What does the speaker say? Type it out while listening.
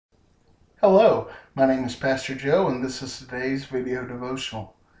Hello, my name is Pastor Joe and this is today's video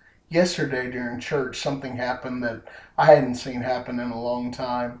devotional. Yesterday during church, something happened that I hadn't seen happen in a long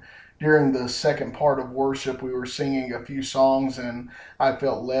time. During the second part of worship, we were singing a few songs, and I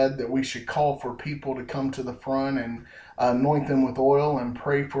felt led that we should call for people to come to the front and anoint them with oil and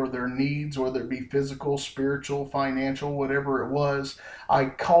pray for their needs, whether it be physical, spiritual, financial, whatever it was. I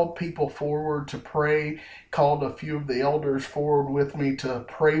called people forward to pray, called a few of the elders forward with me to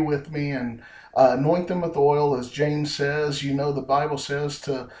pray with me and anoint them with oil. As James says, the Bible says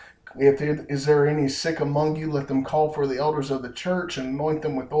to is there any sick among you, let them call for the elders of the church and anoint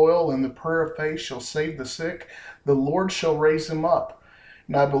them with oil, and the prayer of faith shall save the sick. The Lord shall raise them up.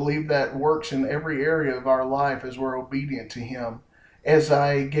 And I believe that works in every area of our life as we're obedient to Him. As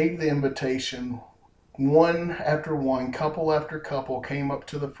I gave the invitation, one after one, couple after couple came up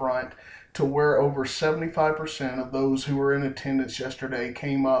to the front, to where over 75% of those who were in attendance yesterday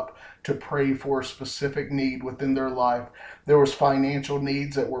came up to pray for a specific need within their life. There was financial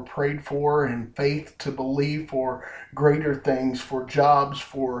needs that were prayed for, and faith to believe for greater things, for jobs,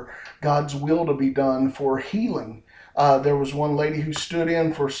 for God's will to be done, for healing. There was one lady who stood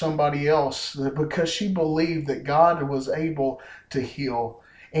in for somebody else because she believed that God was able to heal.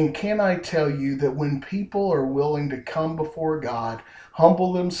 And can I tell you that when people are willing to come before God,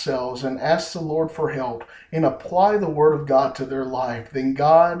 humble themselves and ask the Lord for help and apply the Word of God to their life, then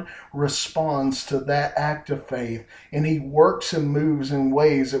God responds to that act of faith, and He works and moves in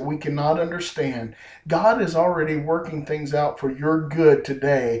ways that we cannot understand. God is already working things out for your good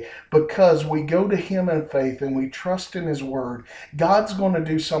today because we go to Him in faith and we trust in His Word. God's going to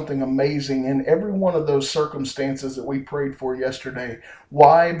do something amazing in every one of those circumstances that we prayed for yesterday.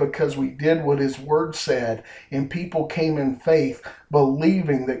 Why? Because we did what His Word said, and people came in faith,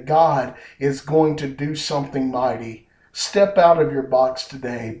 believing that God is going to do something mighty. Step out of your box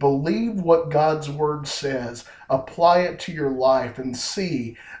today. Believe what God's Word says. Apply it to your life and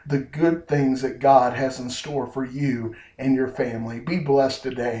see the good things that God has in store for you and your family. Be blessed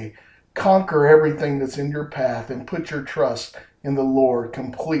today. Conquer everything that's in your path and put your trust in the Lord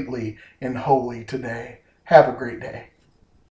completely and wholly today. Have a great day.